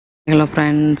Hello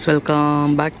friends,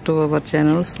 welcome back to our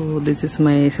channel. So this is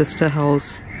my sister house,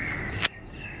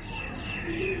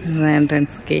 the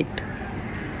entrance gate.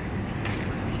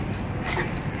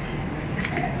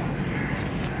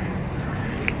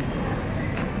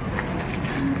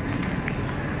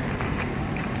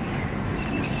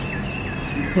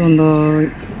 So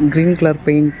the green color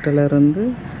paint color வந்து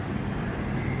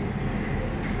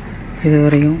இது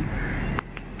வரையும்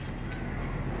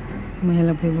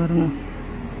மேலே போய் பாருங்க.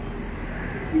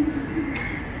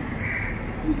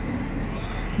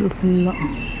 இது ஃபுல்லா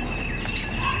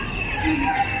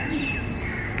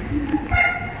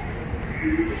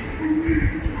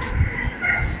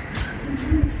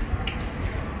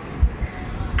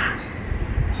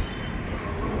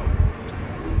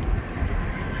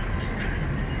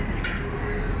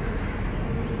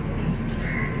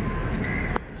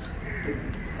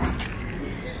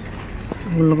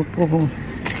உள்ளுக்கு போகும்.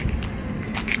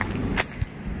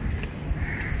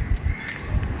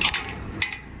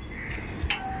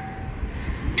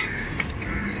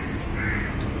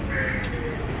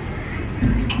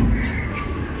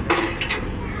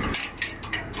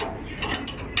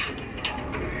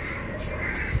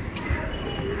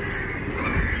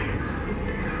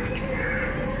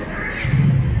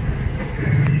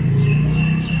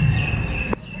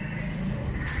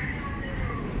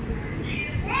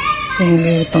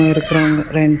 இங்கே ஒருத்தவங்க இருக்கிறாங்க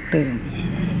ரெண்ட்டு.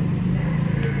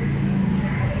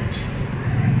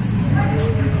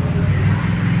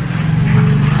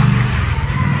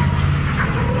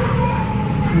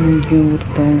 இங்கே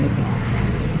ஒருத்தவங்க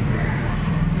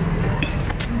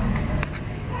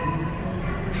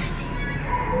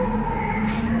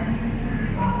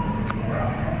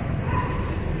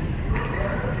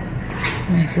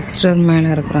என் சிஸ்டர் மேலே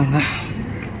இருக்கிறாங்க.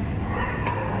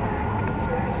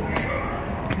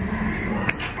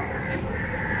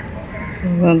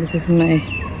 This is my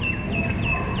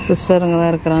sister அங்கே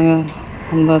தான் இருக்கிறாங்க.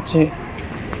 வந்தாச்சு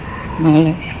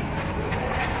மேலே.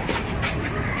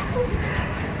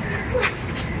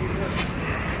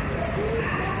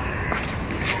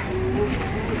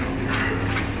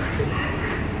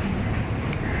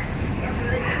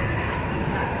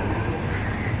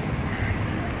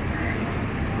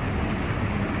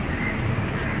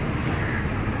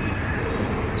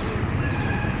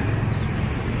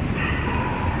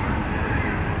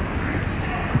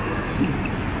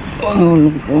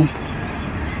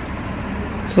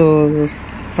 ஸோ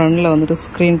ஃப்ரண்டில் வந்துட்டு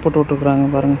ஸ்க்ரீன் போட்டு விட்டுருக்குறாங்க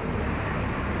பாருங்க.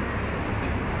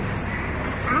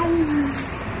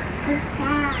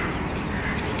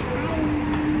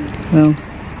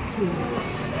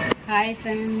 ஹாய்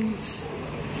ஃப்ரெண்ட்ஸ்,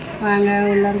 வாங்க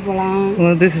உள்ளார போகலாம்.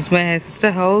 This is my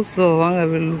sister house. So வாங்க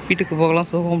வீட்டுக்கு போகலாம்.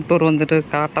 ஸோ ஹோம் டூர் வந்துட்டு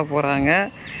காட்ட போகிறாங்க.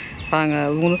 வாங்க.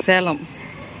 இவங்க சேலம்,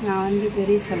 நான் வந்து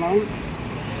பெரிய சேலம்.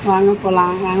 வாங்க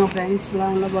போகலாம். வாங்க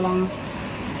ஃப்ரெண்ட்ஸ்லாம் உள்ள போகலாம்.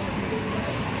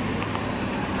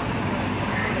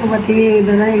 பார்த்தீங்கன்னா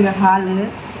இதுதான் எங்கள் ஹாலு.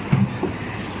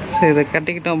 ஸோ இதை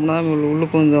கட்டிக்கிட்டோம் அப்படின்னா உள்ளே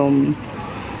கொஞ்சம்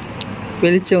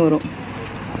வெளிச்சம் வரும்.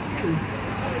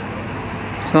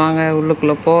 ஸோ வாங்க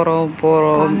உள்ளுக்குள்ளே போகிறோம்.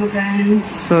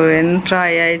 ஸோ என்ட்ரா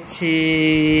ஆயாச்சு.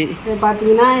 இது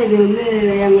பார்த்தீங்கன்னா இது வந்து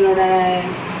எங்களோட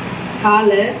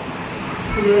ஹாலு.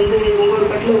 இது வந்து ஒவ்வொரு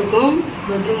கட்டில் இருக்கும்,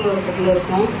 பெட்ரூம் ஒரு கட்டில்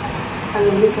இருக்கும். அது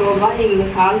வந்து சோஃபா.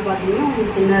 எங்களுக்கு ஹால் பார்த்தீங்கன்னா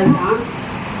கொஞ்சம் சின்னது தான்.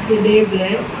 இது டேபிள்.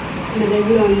 இந்த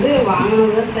டேபிள் வந்து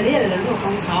வாங்கினது தான் சரி, அதில் வந்து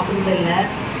உட்காந்து சாப்பிட்றது இல்லை.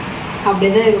 அப்படியே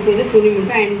தான் இருக்கும். இது துணி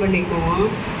மட்டும் அயன் பண்ணிக்குவோம்.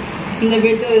 இந்த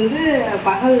பெட்டு வந்து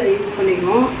பகலில் யூஸ்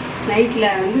பண்ணிக்குவோம், நைட்டில்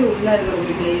வந்து உள்ளே இருக்கிற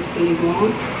வீட்டில் யூஸ்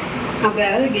பண்ணிக்குவோம். அப்புறம்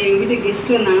யாராவது எங்கள் வீட்டுக்கு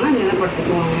கெஸ்ட் வந்தாங்கன்னா இங்கே தான்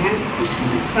படுத்துக்குவாங்க.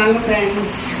 வாங்க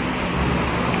ஃப்ரெண்ட்ஸ்,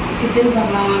 கிச்சன்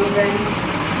பார்க்கலாம். வாங்க ஃப்ரெண்ட்ஸ்.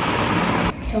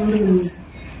 சொல்லுங்க.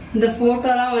 இந்த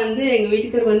ஃபோட்டோலாம் வந்து எங்கள்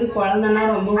வீட்டுக்காருக்கு வந்து குழந்தைன்னா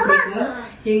ரொம்ப பிடிக்கும்.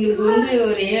 எங்களுக்கு வந்து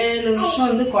ஒரு 7 வருஷம்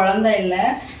வந்து குழந்தை இல்லை.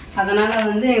 அதனால்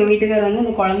வந்து எங்கள் வீட்டுக்கார் வந்து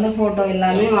இந்த குழந்தை ஃபோட்டோ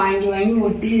எல்லாமே வாங்கி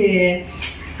ஒட்டி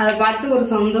அதை பார்த்து ஒரு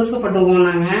சந்தோஷப்பட்டுக்குவோம்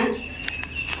நாங்கள்.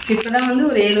 இப்போ தான் வந்து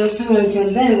ஒரு 7 வருஷம் கழிச்சு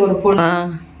வந்து எனக்கு ஒரு பொண்ணு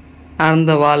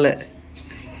அந்த வாழை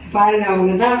பாருங்க.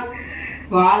 அவங்க தான்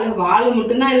வாழை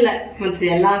மட்டும்தான் இல்லை,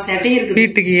 மற்ற எல்லா சேட்டையும் இருக்குது.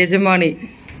 வீட்டுக்கு எஜமானி.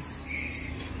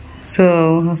 ஸோ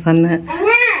சொன்னேன்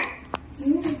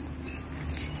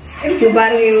இப்போ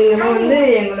பாருங்க, இவங்கெல்லாம் வந்து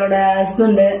எங்களோட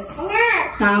ஹஸ்பண்டு.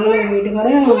 நாங்களும் எங்கள்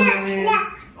வீட்டுக்காரையும்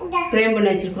ப்ரேம் பண்ணி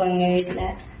வச்சிருக்கோம். எங்கள் வீட்டில்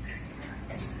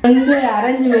வந்து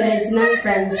அரேஞ்ச் மேரேஜ் தான்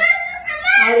ஃப்ரெண்ட்ஸ்.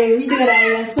 அவர் எங்கள் வீட்டுக்கார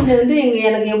எங்கள் ஹஸ்பண்ட் வந்து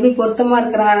எனக்கு எப்படி பொருத்தமாக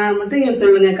இருக்கிறாரான்னு மட்டும் எங்களுக்கு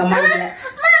சொல்லுங்க கமெண்ட்ல.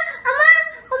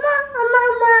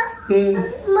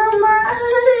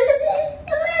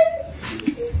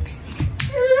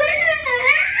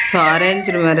 ஸோ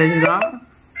அரேஞ்ச் மேரேஜ் தான்.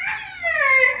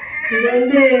 இது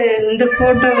வந்து இந்த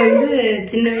போட்டோ வந்து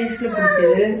சின்ன வயசுல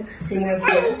பிடிச்சது.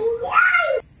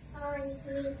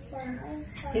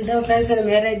 இதான் ஃப்ரெண்ட்ஸ் ஒரு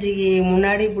மேரேஜுக்கு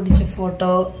முன்னாடி பிடிச்ச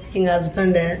ஃபோட்டோ. எங்கள்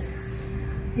ஹஸ்பண்டு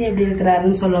எப்படி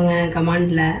இருக்கிறாருன்னு சொல்லுங்கள்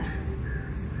கமெண்டில்.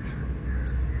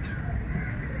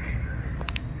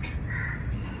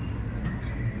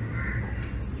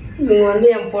 இவங்க வந்து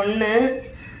என் பொண்ணு.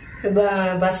 இப்போ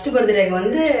ஃபஸ்ட்டு பர்த்டேக்கு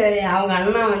வந்து அவங்க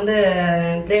அண்ணா வந்து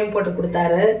பிரேம் போட்டு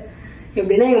கொடுத்தாரு.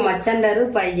 எப்படின்னா எங்கள் மச்சாண்டாரு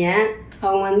பையன்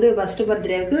அவங்க வந்து ஃபஸ்ட்டு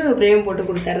பர்த்டேவுக்கு பிரேம் போட்டு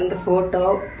கொடுத்தாரு. இந்த ஃபோட்டோ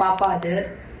பாப்பா அது.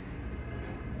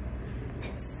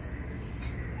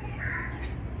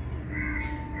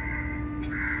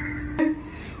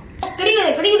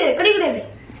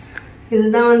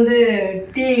 இதுதான் வந்து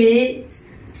டிவி.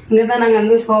 இங்கே தான் நாங்கள்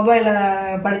வந்து சோபாயில்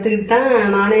படுத்துக்கிட்டு தான்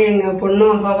நானும் எங்கள்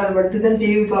பொண்ணும் சோபாவில் படுத்து தான்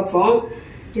டிவி பார்ப்போம்.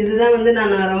 இதுதான் வந்து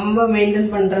நான் ரொம்ப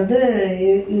மெயின்டைன் பண்ணுறது.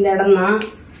 இந்த இடம் தான்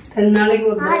 2 நாளைக்கு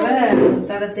ஒரு தடவை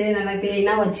தொடச்சி நல்லா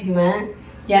க்ளீனாக வச்சுக்குவேன்.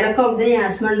 எனக்கும் அப்படிதான், என்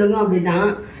ஹஸ்பண்டுக்கும் அப்படி தான்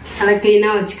நல்லா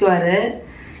க்ளீனாக வச்சுக்குவார்.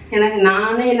 எனக்கு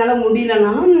நானே என்னால்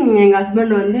முடியலனாலும் எங்கள்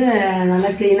ஹஸ்பண்ட் வந்து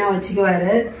நல்லா க்ளீனாக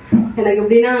வச்சுக்குவார். எனக்கு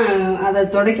எப்படின்னா அதை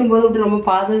துடைக்கும் போது அப்படி ரொம்ப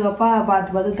பாதுகாப்பாக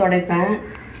பார்த்து துடைப்பேன்.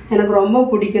 எனக்கு ரொம்ப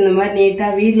பிடிக்கும் இந்த மாதிரி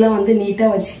நீட்டாக வீடெலாம் வந்து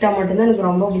நீட்டாக வச்சுக்கிட்டா மட்டும்தான் எனக்கு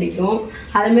ரொம்ப பிடிக்கும்.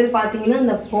 அதேமாரி பார்த்தீங்கன்னா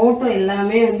இந்த ஃபோட்டோ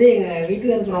எல்லாமே வந்து எங்கள்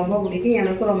வீட்டுக்காருக்கு ரொம்ப பிடிக்கும்,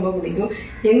 எனக்கும் ரொம்ப பிடிக்கும்.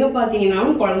 எங்கே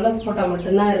பார்த்தீங்கன்னாலும் குழந்தை ஃபோட்டோ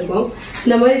மட்டும்தான் இருக்கும்.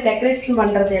 இந்த மாதிரி டெக்கரேஷன்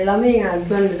பண்ணுறது எல்லாமே எங்கள்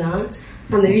ஹஸ்பண்டு தான்.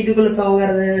 அந்த வீட்டுக்குள்ளே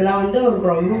தொங்குறது இதெல்லாம் வந்து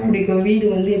அவருக்கு ரொம்ப பிடிக்கும்.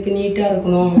 வீடு வந்து எப்படி நீட்டாக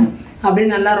இருக்கணும்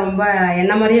அப்படின்னு நல்லா ரொம்ப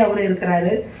என்ன மாதிரியே அவரும்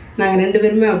இருக்கிறாரு. நாங்கள் 2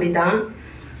 பேருமே அப்படி தான்.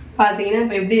 பார்த்தீங்கன்னா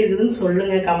இப்போ எப்படி இருக்குதுன்னு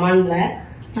சொல்லுங்கள் கமெண்டில்.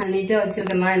 நான் நீட்டாக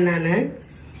வச்சுருக்கேன்னா என்னன்னு.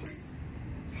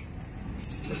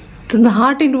 இந்த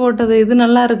ஹார்ட்டின் போட்டது இது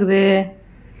நல்லா இருக்குது.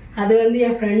 அது வந்து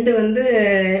என் ஃப்ரெண்டு வந்து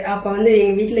அப்போ வந்து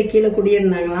எங்கள் வீட்டில் கீழே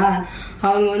குடியிருந்தாங்களா,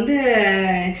 அவங்க வந்து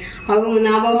அவங்க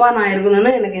ஞாபகமாக நான்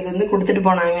இருக்கணும்னா எனக்கு இது வந்து கொடுத்துட்டு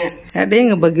போனாங்க.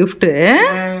 அப்படியேங்கப்பா கிஃப்ட்டு.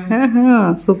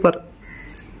 சூப்பர்.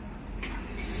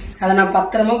 அதை நான்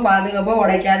பத்திரமா பாதுகாப்பாக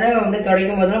உடைக்காத அப்படியே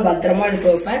துடைக்கும் போதெல்லாம் பத்திரமா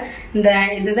எடுத்து வைப்பேன்.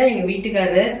 இதுதான் எங்கள்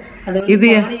வீட்டுக்காரு. அது இது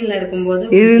ஃபாரின்ல இருக்கும்போது.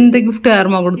 இந்த கிஃப்ட்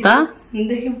யாருமா கொடுத்தா?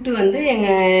 இந்த கிஃப்ட் வந்து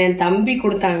எங்கள் தம்பி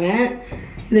கொடுத்தாங்க.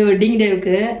 இது வெட்டிங்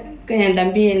டேவுக்கு என்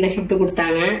தம்பி இந்த கிஃப்ட்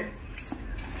கொடுத்தாங்க.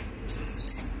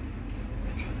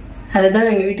 அதுதான்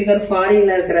எங்கள் வீட்டுக்காரர்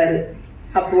ஃபாரின்ல இருக்கிறாரு.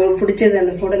 அப்போ பிடிச்சது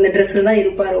அந்த ஃபோட்டோ. இந்த ட்ரெஸ்ஸில் தான்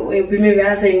இருப்பார் எப்பயுமே.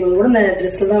 வேலை செய்யும்போது கூட இந்த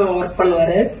ட்ரெஸ்ஸில் தான் ஒர்க்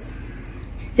பண்ணுவார்.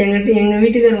 எங்கள்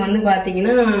வீட்டுக்காரர் வந்து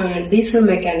பார்த்தீங்கன்னா டீசல்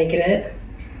மெக்கானிக்கரு.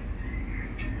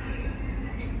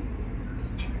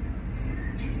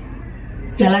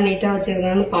 நல்லா நீட்டாக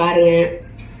வச்சுருந்தான்னு பாருங்க,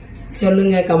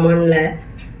 சொல்லுங்க கமெண்ட்ல.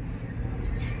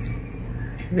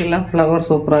 இதெல்லாம் ஃப்ளவர்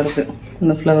சூப்பராக இருக்கு.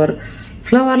 இந்த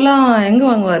ஃப்ளவர்லாம் எங்கே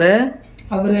வாங்குவார்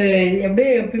அவர்?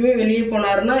 எப்படியே எப்பயுமே வெளியே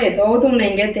போனாருன்னா ஏதாவது ஒன்று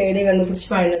எங்கேயா தேடி கண்டுபிடிச்சி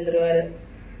வாங்கிட்டு வந்துடுவார்.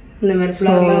 இந்த மாதிரி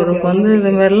ஃப்ளவருக்கு வந்து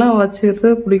இந்த மாதிரிலாம்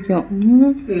வச்சுக்கிறது பிடிக்கும்.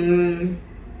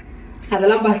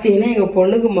 அதெல்லாம் பார்த்தீங்கன்னா எங்கள்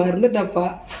பொண்ணுக்கு மருந்து டப்பா.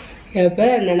 எப்போ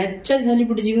நினச்சா சளி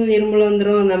பிடிச்சிக்கும், இரும்புல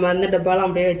வந்துடும். அந்த மருந்து டப்பாலாம்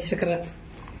அப்படியே வச்சிருக்கிறேன்.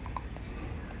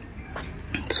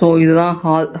 ஸோ இதுதான்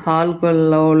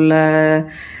ஹால்குள்ள உள்ள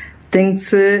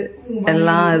திங்ஸு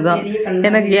எல்லாம். இதுதான்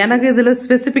எனக்கு இதில்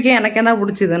ஸ்பெசிஃபிக்காக எனக்கு என்ன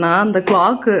பிடிச்சிதுன்னா இந்த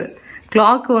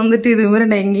கிளாக்கு வந்துட்டு இது மாதிரி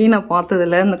நான் எங்கேயும் நான்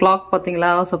பார்த்ததில்ல. இந்த கிளாக்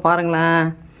பார்த்தீங்களா? ஸோ பாருங்களேன்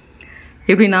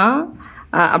எப்படின்னா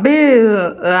அப்படியே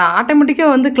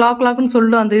ஆட்டோமேட்டிக்காக வந்து கிளாக்னு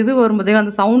சொல்லிட்டு அந்த இது வரும் பார்த்தீங்கன்னா,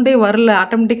 அந்த சவுண்டே வரல,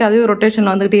 ஆட்டோமேட்டிக்காக அதுவே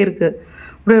ரொட்டேஷன் வந்துக்கிட்டே இருக்குது.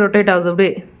 அப்படியே ரொட்டேட் ஆகுது,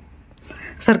 அப்படியே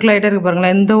சர்க்கிள் ஆகிட்டே இருக்குது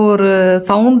பாருங்களேன். எந்த ஒரு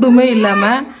சவுண்டுமே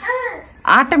இல்லாமல்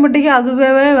ஆட்டோமேட்டிக்காக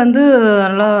அதுவே வந்து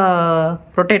நல்லா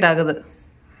ரொட்டேட் ஆகுது.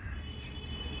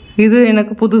 இது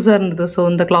எனக்கு புதுசாக இருந்தது. ஸோ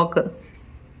இந்த கிளாக்கு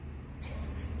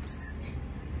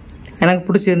எனக்கு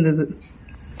பிடிச்சிருந்தது.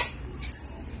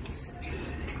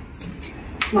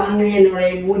 வாங்க என்னுடைய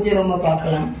பூஜை ரூமை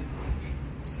பார்க்கலாம்.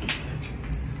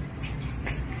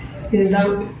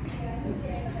 இதுதான்.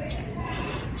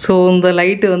 ஸோ இந்த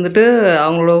லைட்டு வந்துட்டு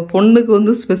அவங்களோட பொண்ணுக்கு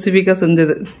வந்து ஸ்பெசிஃபிக்காக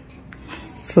செஞ்சது.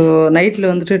 ஸோ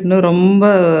நைட்டில் வந்துட்டு இன்னும்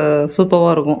ரொம்ப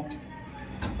சூப்பராக இருக்கும்.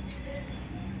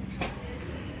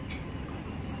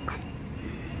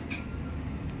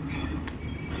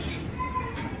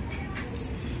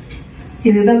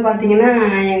 இதுதான் பார்த்தீங்கன்னா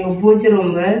எங்கள் பூஜை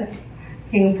ரூம்பு.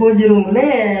 எங்கள் பூஜை ரூமில்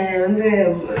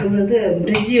வந்து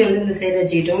ஃப்ரிட்ஜி வந்து இந்த சைடு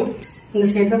வச்சுக்கிட்டோம். இந்த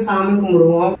சைடு தான் சாமி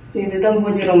கும்பிடுவோம். இதுதான்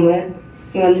பூஜை ரூம்பு.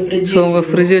 இங்கே வந்து ஃப்ரிட்ஜ். உங்கள்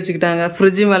ஃப்ரிட்ஜ் வச்சுக்கிட்டாங்க.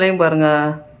 ஃப்ரிட்ஜு மேலேயும்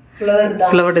பாருங்கள்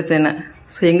ஃப்ளவர் டிசைனு.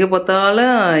 ஸோ எங்கே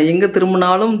பார்த்தாலும் எங்கே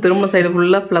திரும்பினாலும் திரும்பின சைடு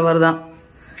ஃபுல்லாக ஃப்ளவர் தான்.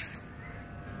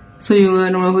 ஸோ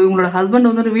இவங்களோட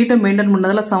ஹஸ்பண்ட் வந்துட்டு வீட்டை மெயின்டைன்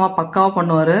பண்ணதில் செம பக்காவாக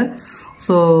பண்ணுவார்.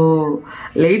 ஸோ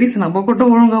லேடிஸ் நம்ம கூட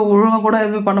ஒழுங்காக கூட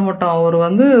எதுவுமே பண்ண மாட்டோம். அவர்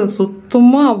வந்து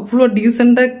சுத்தமாக அவ்வளோ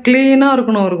டீசெண்டாக க்ளீனாக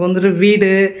இருக்கணும். அவருக்கு வந்துட்டு வீடு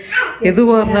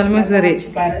எதுவாக இருந்தாலுமே சரி.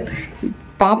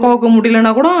 பாப்பாவுக்கு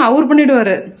முடியலன்னா கூட அவர்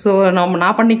பண்ணிடுவாரு. ஸோ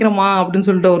நான் பண்ணிக்கிறேம்மா அப்படின்னு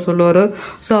சொல்லிட்டு அவர் சொல்லுவார்.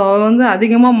 ஸோ அவர் வந்து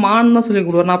அதிகமாக மான்னு தான் சொல்லி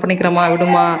கொடுவார். நான் பண்ணிக்கிறேம்மா,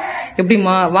 விடுமா,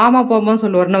 எப்படிம்மா, வாமா போமான்னு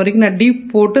சொல்லுவார். இன்ன வரைக்கும் நான் டீப்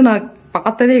போட்டு நான்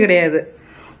பார்த்ததே கிடையாது.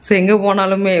 ஸோ எங்கே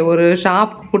போனாலுமே, ஒரு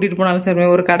ஷாப்புக்கு கூட்டிகிட்டு போனாலும் சரி,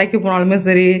 ஒரு கடைக்கு போனாலுமே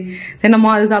சரி, என்னம்மா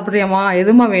அது சாப்பிட்றியாம்மா,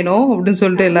 எதுமா வேணும் அப்படின்னு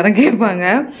சொல்லிட்டு எல்லாரும் கேட்பாங்க.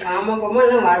 ஆமா போமா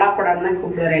இல்லை வடாப்படான்னு தான்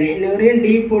கூப்பிடுவார். இன்ன வரையும்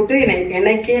டீ போட்டு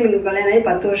எனக்கே எனக்கு கல்யாணம் ஆகி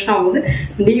 10 வருஷம் ஆகுது,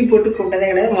 டீ போட்டு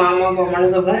கூப்பிட்டதே கிடையாது. மாமா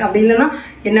போமான்னு சொல்லுவாரு. அப்படி இல்லைன்னா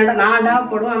என்னோட நான் டா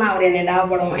போடுவேன், ஆனால் அவர் என்னை டா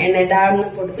போடுவோம், என்னை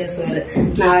டான்னு போட்டு பேசுவார்.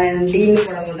 நான் டீன்னு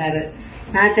போட மாட்டாரு.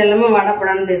 நான் செல்லமா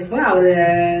வடப்படான்னு பேசுவேன், அவரு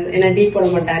என்ன டீ போட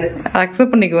மாட்டாரு.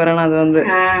 அக்செப்ட் பண்ணிக்குவாரு. அது வந்து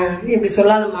இப்படி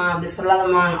சொல்லாதம்மா, அப்படி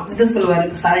சொல்லாதம்மா அப்படிதான்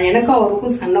சொல்லுவாரு. எனக்கும்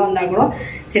அவருக்கும் சண்டை வந்தா கூட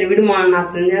சரி விடுமா,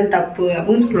 நான் செஞ்சது தப்பு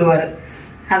அப்படின்னு சொல்லுவாரு.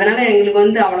 அதனால எங்களுக்கு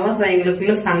வந்து அவ்வளவா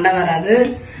எங்களுக்குள்ள சண்டை வராது.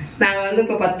 நாங்க வந்து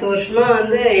இப்ப 10 வருஷமா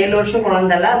வந்து 7 வருஷம்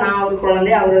குழந்தை இல்ல, நான் ஒரு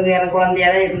குழந்தைய, அவரு எனக்கு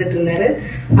குழந்தையாதான் இருந்துட்டு இருந்தாரு.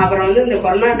 அப்புறம் வந்து இந்த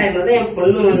கொரோனா டைம்ல தான் என்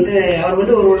பொண்ணு வந்து, அவர்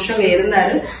வந்து 1 வருஷம்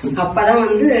இருந்தாரு. அப்பதான்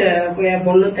வந்து என்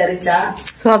பொண்ணு தெரிச்சா.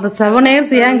 ஸோ அந்த 7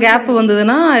 இயர்ஸ் ஏன் கேப்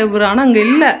வந்ததுன்னா, இவர் ஆனால் அங்கே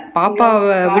இல்லை,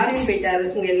 பாப்பாவை போயிட்டாரு.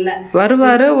 இங்க இல்ல,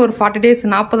 வருவாரு, ஒரு 40 days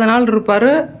 40 நாள்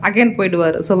இருப்பாரு, அகைன்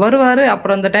போயிடுவாரு. ஸோ வருவாரு.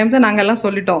 அப்புறம் அந்த டைம் தான் நாங்கள் எல்லாம்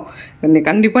சொல்லிட்டோம்,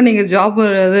 கண்டிப்பாக நீங்கள் ஜாப்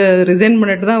இது ரிசைன்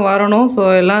பண்ணிட்டு தான் வரணும். ஸோ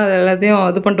எல்லாத்தையும்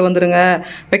இது பண்ணிட்டு வந்துருங்க,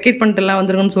 வெக்கேட் பண்ணிட்டு எல்லாம்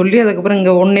வந்துருங்கன்னு சொல்லி அதுக்கப்புறம்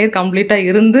இங்கே 1 year கம்ப்ளீட்டாக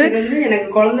இருந்து, எனக்கு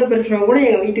குழந்தை பெருசவங்க கூட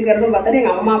எங்க வீட்டுக்காரரும் பார்த்தாரு,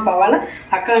 எங்க அம்மா அப்பாவால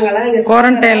அக்காங்கெல்லாம்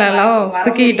குவாரண்டைன்ல எல்லாம்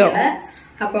சிக்கிட்டோம்.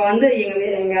 அப்ப வந்து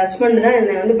எங்க ஹஸ்பண்ட் தான்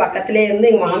என்னை வந்து பக்கத்திலே இருந்து,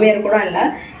 எங்க மாமியார் கூட இல்ல,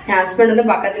 என் ஹஸ்பண்ட்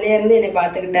தான் பக்கத்திலே இருந்து என்னை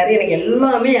பாத்துக்கிட்டாரு. எனக்கு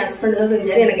எல்லாமே என் ஹஸ்பண்ட் தான்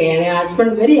செஞ்சாரு. எனக்கு என்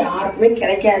ஹஸ்பண்ட் மாதிரி யாருக்குமே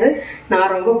கிடைக்காது.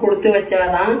 நான் ரொம்ப கொடுத்து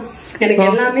வச்சவதான். எனக்கு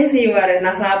எல்லாமே செய்வாரு.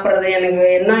 நான் சாப்பிடுறது, எனக்கு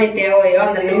என்ன தேவையோ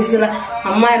அந்த நிமிஷத்துல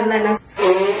அம்மா இருந்தா என்ன.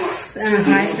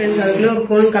 ஹாய் ஃப்ரெண்ட்ஸ், அதுக்குள்ள ஒரு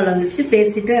போன் கால் வந்துச்சு,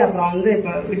 பேசிட்டு அப்புறம் வந்து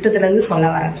இப்ப விட்டதுல இருந்து சொல்ல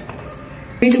வரேன்.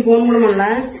 வீட்டுக்கு போன் கூட பண்ணல.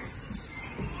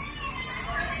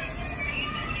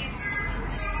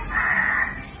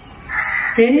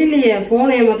 தெரியலையே,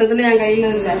 போன் என் மொத்தத்துல என் கையில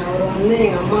இல்லை. அவர் வந்து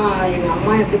எங்க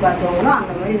அம்மா எப்படி பார்த்துவாங்களோ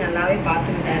அந்த மாதிரி நல்லாவே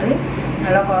பார்த்துக்கிட்டாரு.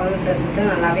 நல்லா குழந்தை ட்ரெஸ் கொடுத்து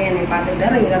நல்லாவே என்னை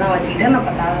பார்த்துக்கிட்டாரு. இங்கதான் வச்சுக்கிட்டாரு.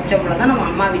 நான் தலைச்சம்பளை தான், நம்ம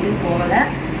அம்மா வீட்டுக்கு போகல,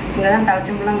 இங்கதான்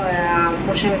தலைச்சம்பளம்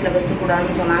புருஷன் வீட்டுல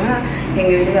பெற்றுக்கூடாதுன்னு சொன்னாங்க.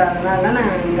 எங்க வீட்டுக்கு அதெல்லாம் இல்லை,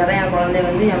 நான் இங்கதான் என் குழந்தைய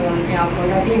வந்து என்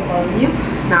பொண்டாட்டி என் குழந்தையும்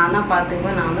நான் தான்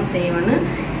பார்த்துக்குவேன், நான் தான் செய்வேன்னு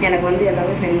எனக்கு வந்து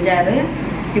எல்லாமே செஞ்சாரு.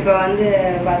 இப்ப வந்து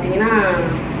பாத்தீங்கன்னா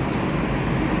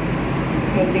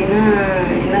எப்படின்னா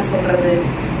என்ன சொல்றது,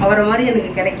 அவரை மாதிரி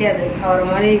எனக்கு கிடைக்காது. அவரை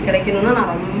மாதிரி கிடைக்கணும்னா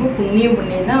நான் ரொம்ப புண்ணியம்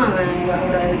பண்ணி தான்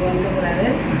அவர் எனக்கு வந்துக்கிறாரு.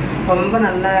 ரொம்ப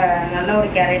நல்ல ஒரு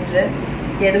கேரக்டரு.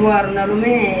 எதுவாக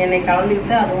இருந்தாலுமே என்னை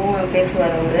கலந்துக்கிட்டு அதுவும்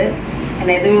பேசுவார். அவர்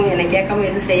என்னை கேட்காம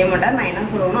எதுவும் செய்ய மாட்டார். நான் என்ன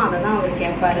சொல்லுவேனோ அதை தான் அவர்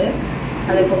கேட்பாரு.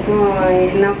 அதுக்கப்புறம்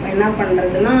என்ன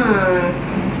பண்ணுறதுன்னா,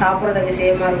 சாப்பிட்ற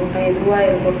விஷயமா இருக்கட்டும், எதுவாக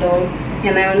இருக்கட்டும்,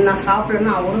 என்னை வந்து நான்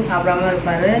சாப்பிட்றேன்னா அவரும் சாப்பிடாம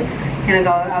இருப்பார். எனக்கு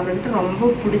அவர்கிட்ட ரொம்ப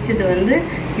பிடிச்சது வந்து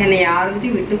என்னை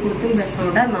யாருக்கிட்டையும் விட்டு கொடுத்தும் பேச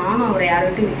மாட்டார். நானும் அவரை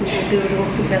யாருக்கிட்டையும் விட்டு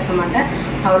கொடுத்து பேச மாட்டேன்.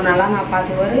 அவர் நல்லா நான்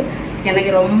பார்த்துக்குவார்.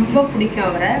 எனக்கு ரொம்ப பிடிக்கும்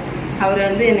அவரை. அவர்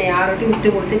வந்து என்னை யாருக்கிட்டையும் விட்டு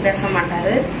கொடுத்து பேச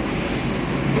மாட்டார்.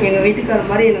 எங்கள் வீட்டுக்கு வர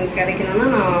மாதிரி எனக்கு கிடைக்கணும்னா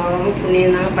நான் ரொம்ப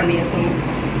புண்ணியம் தாங்க பண்ணியிருக்கணும்.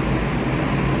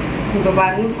 இப்போ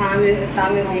பாருங்க,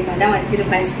 சாமி ரூம் தான்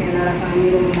வச்சிருப்பேன். என்னோட சாமி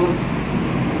ரூம்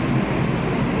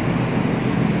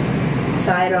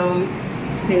சாய்ராம்,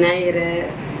 விநாயகர்,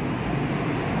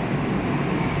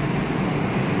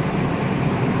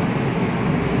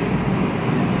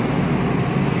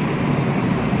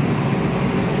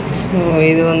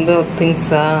 இது வந்து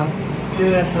திங்ஸா,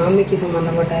 சாமிக்கு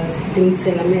சம்பந்தப்பட்ட திங்ஸ்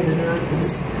எல்லாமே இதுதான் இருக்குது.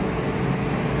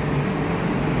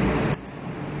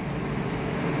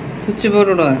 சுவிட்ச்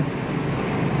போர்டு விடுவேன்,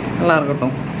 நல்லா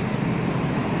இருக்கட்டும்.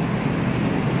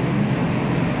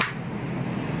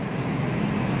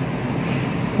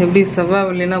 எப்படி செவ்வாய்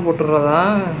வெள்ளினா போட்டுடுறதா?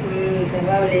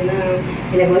 செவ்வாய் வெள்ளினா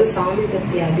எனக்கு வந்து சாமி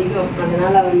பக்தி அதிகம்.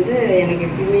 அதனால வந்து எனக்கு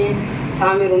எப்பயுமே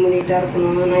சாமி ரொம்ப நீட்டாக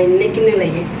இருக்கணும். நான் இன்னைக்குன்னு இல்லை,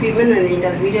 எப்பயுமே நான்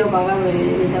நீட்டாக வீடியோக்காக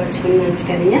நீட்டாக வச்சுக்கணும்னு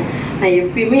நினச்சிக்காதீங்க. நான்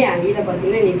எப்பயுமே என் வீடை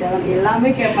பார்த்தீங்கன்னா நீட்டாக தான்.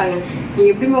 எல்லாமே கேட்பாங்க, நீ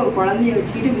எப்படியுமே ஒரு குழந்தைய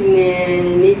வச்சுக்கிட்டு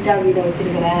நீட்டாக வீடை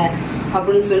வச்சிருக்கிற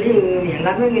அப்படின்னு சொல்லி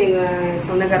எல்லாருமே எங்கள்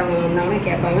சொந்தக்காரங்க வந்தாங்கன்னா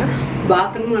கேட்பாங்க.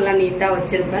 பாத்ரூம் நல்லா நீட்டாக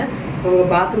வச்சுருப்பேன். உங்கள்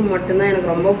பாத்ரூம் மட்டும்தான்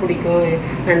எனக்கு ரொம்ப பிடிக்கும்.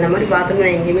 நான் இந்த மாதிரி பாத்ரூம்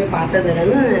நான் எங்கேயுமே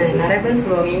பார்த்ததில்லைன்னு நிறைய பேர்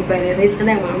சொல்லுவாங்க. இப்போ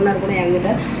ரீசெண்டாக எங்கள் மாமனார் கூட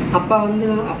இறந்துட்டார். அப்போ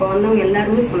வந்தவங்க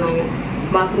எல்லாருமே சொன்னாங்க,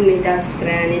 பாத்ரூம் நீட்டாக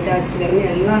வச்சுருக்கிறேன்னு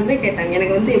எல்லாருமே கேட்டாங்க.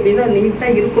 எனக்கு வந்து எப்படின்னா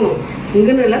நீட்டாக இருக்கணும்.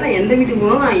 இங்கன்னு இல்லை, நான் எந்த வீட்டுக்கு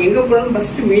போனாலும் நான் எங்கே போனாலும்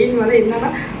ஃபஸ்ட்டு மெயின் வேலை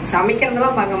என்னன்னா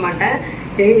சமைக்கிறதெல்லாம் பார்க்க மாட்டேன்.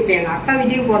 இப்போ எங்கள் அக்கா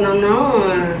வீட்டுக்கு போனோம்னாலும்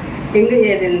எங்கே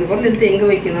இந்த பொருள் எடுத்து எங்கே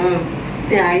வைக்கணும்,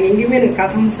 எங்கேயுமே எனக்கு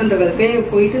கசமசன்றது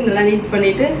போயிட்டு நல்லா நீட்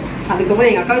பண்ணிட்டு அதுக்கப்புறம்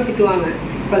எங்கள் அக்காவை திட்டுவாங்க,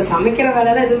 இப்போ சமைக்கிற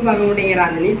வேலையெல்லாம் எதுவும் பார்க்க மாட்டேங்கிறா,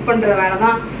 அந்த நீட் பண்ணுற வேலை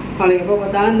தான் அவளை எப்போ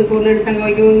பார்த்தாலும் இந்த பொருள் எடுத்து அங்கே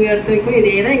வைக்கும் இங்கே எடுத்து வைக்கும்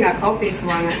இதே தான் எங்கள் அக்காவும்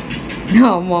பேசுவாங்க.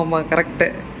 ஆமாம் ஆமாம் கரெக்டு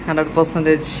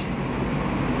 100%.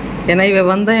 ஏன்னா இவ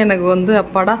வந்தால் எனக்கு வந்து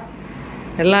அப்பாடா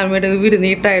எல்லாருமே வீடு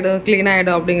நீட்டாகிடும் க்ளீன்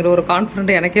ஆகிடும் அப்படிங்கிற ஒரு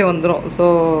கான்ஃபிடென்ட் எனக்கே வந்துடும். ஸோ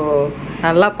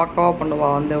நல்லா பக்காவாக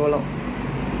பண்ணுவாள் வந்து எவ்வளோ.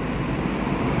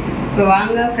 இப்போ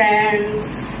வாங்க ஃப்ரெண்ட்ஸ்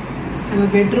நம்ம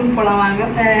பெட்ரூம் போகலாம் வாங்க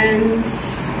ஃப்ரெண்ட்ஸ்.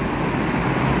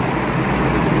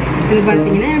 இது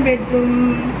பார்த்தீங்கன்னா பெட்ரூம்.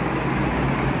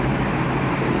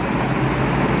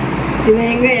 இவன்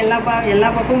எங்கே எல்லா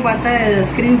பக்கமும் பார்த்தா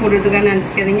ஸ்க்ரீன் போட்டுட்ருக்கான்னு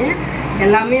நினச்சிக்காதீங்க.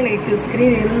 எல்லாமே எனக்கு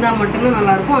ஸ்க்ரீன் இருந்தால் மட்டும்தான்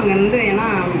நல்லாயிருக்கும் அங்கேருந்து. ஏன்னா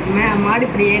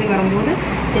மாடிப்படி ஏறி வரும்போது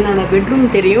என்னோடய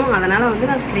பெட்ரூம் தெரியும். அதனால் வந்து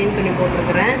நான் ஸ்க்ரீன் துணி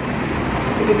போட்டுருக்குறேன்.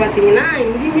 இப்போ பார்த்தீங்கன்னா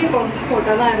இங்கேயுமே குழந்தை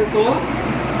போட்டால் தான் இருக்கும்.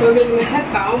 உங்களுக்கு நல்லா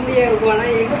காமெடியாக இருக்கும்.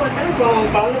 ஆனால் எங்கே பார்த்தாலும்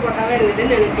குழந்தை போட்டாவே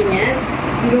இருக்குதுன்னு நினைப்பீங்க.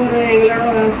 இங்கே எங்களோட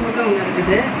ஒரு ஃபோட்டோ ஒன்று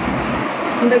இருக்குது.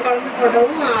 இந்த குழந்தை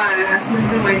ஃபோட்டோவும்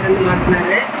ஹஸ்பண்ட் தான் வாங்கிட்டு வந்து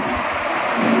மாட்டினாரு.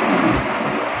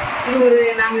 இது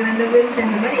நாங்கள் 2 பேரும்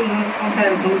சேர்ந்த மாதிரி இங்கே ஒரு ஃபோட்டோ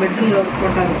இருக்கும். பெட்ரூமில் ஒரு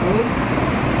ஃபோட்டோ இருக்கும்.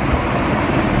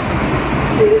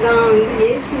 இதுதான் வந்து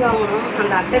ஏசி வாங்கணும்.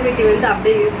 அந்த அட்டை பெட்டி வந்து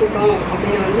அப்படியே இருக்கட்டும்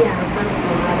அப்படின்னு வந்து என் ஹஸ்பண்ட்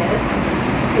சொன்னார்.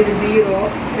 இது பீரோ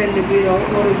 2 பீரோ.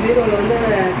 ஒரு பீரோவில் வந்து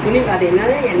துணி அது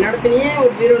என்னன்னா என்னோட துணியே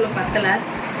ஒரு பீரோவில் பத்தலை.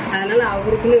 அதனால்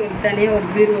அவருக்குன்னு ஒரு தனியாக ஒரு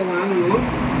பீரோ வாங்கணும்.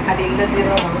 அது இந்த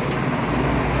பீரோ வாங்கணும்.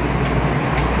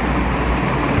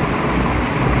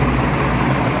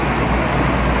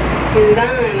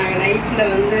 இதுதான் நாங்கள்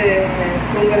நைட்டில் வந்து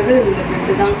தூங்குறது இந்த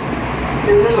பெட்டு தான்.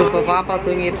 இப்போ பாப்பா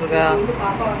தூங்கிட்டு இருக்கா.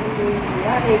 பாப்பா வந்து தூங்கிட்டு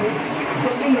இருக்கா. அது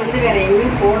குக்கிங் வந்து வேற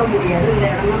எங்கேயும் போட முடியாது. இந்த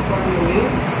இடம் தான் போட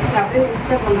முடியும். அப்படியே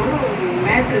உச்சா பண்ணாலும்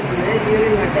மேட் இருக்குது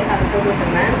யூரின் மேட்டு அதை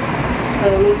போட்டுருக்கேன்.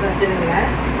 அது ஒன்றும் பிரச்சனை இல்லை.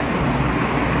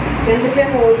 2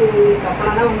 பேரும் உங்களுக்கு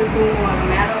அப்புறம் தான் வந்து தூங்குவாங்க.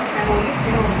 மேலே ஒரு ஃபேன் ஒன்று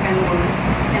கீழே ஒரு ஃபேன் ஒன்று.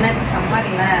 ஏன்னா இப்போ சம்மர்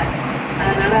இல்லை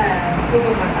அதனால்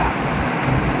தூங்க மாட்டா.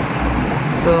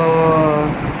 ஸோ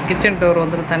கிச்சன் டோர்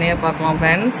வந்துட்டு தனியாக பார்க்கலாம்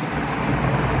ஃப்ரெண்ட்ஸ்.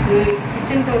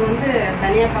 கிச்சன் டோர் வந்து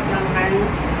தனியாக பார்க்கலாம்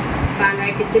ஃப்ரெண்ட்ஸ்.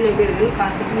 நாங்கள் கிச்சன் எப்படி இருக்குன்னு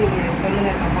பார்த்துட்டு நீங்கள்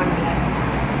சொல்லுங்கள் கமெண்டில்.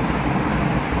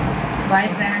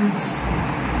 Bye friends.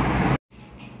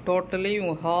 டோட்டலி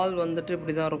உங்கள் ஹால் வந்துட்டு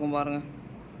இப்படி தான் இருக்கும் பாருங்கள்.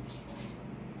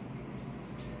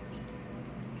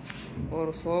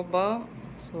 ஒரு சோஃபா,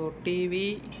 ஸோ டிவி,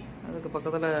 அதுக்கு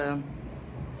பக்கத்தில்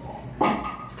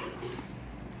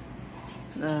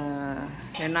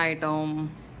எண்ணெய் item,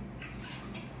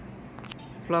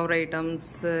 flower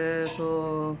items, so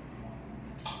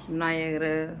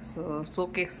Vinayagar, so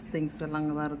showcase things எல்லாம்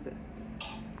அங்கே தான் இருக்குது.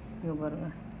 இங்கே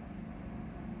பாருங்கள்.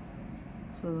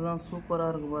 ஸோ இதுதான்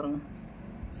சூப்பராக இருக்குது பாருங்கள்.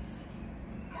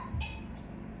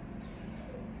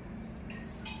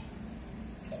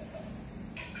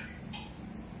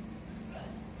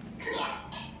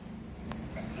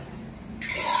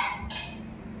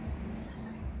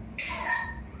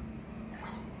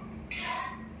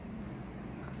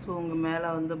 ஸோ உங்கள் மேலே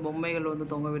வந்து பொம்மைகள் வந்து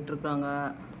தொங்க விட்டுருக்காங்க.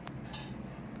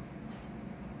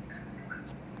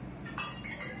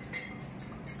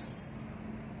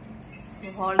 ஸோ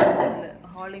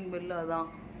ஹாலிங் பெல்லு அதான்.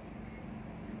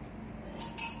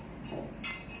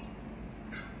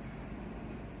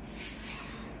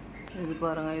 இது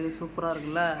பாருங்கள், இது சூப்பராக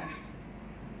இருக்குல்ல.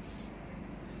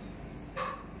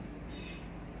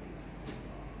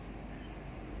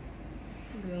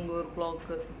 இது இங்கே ஒரு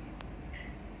கிளாக்கு.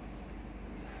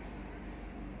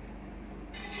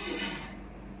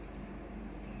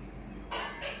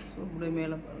 இப்படி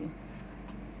மேலே பாருங்க.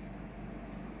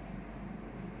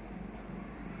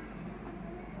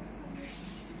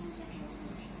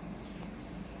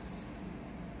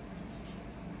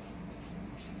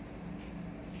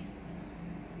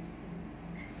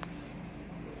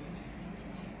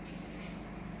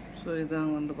 ஸோ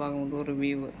இதான் வந்து பார்க்கும்போது ஒரு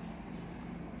வியூவு.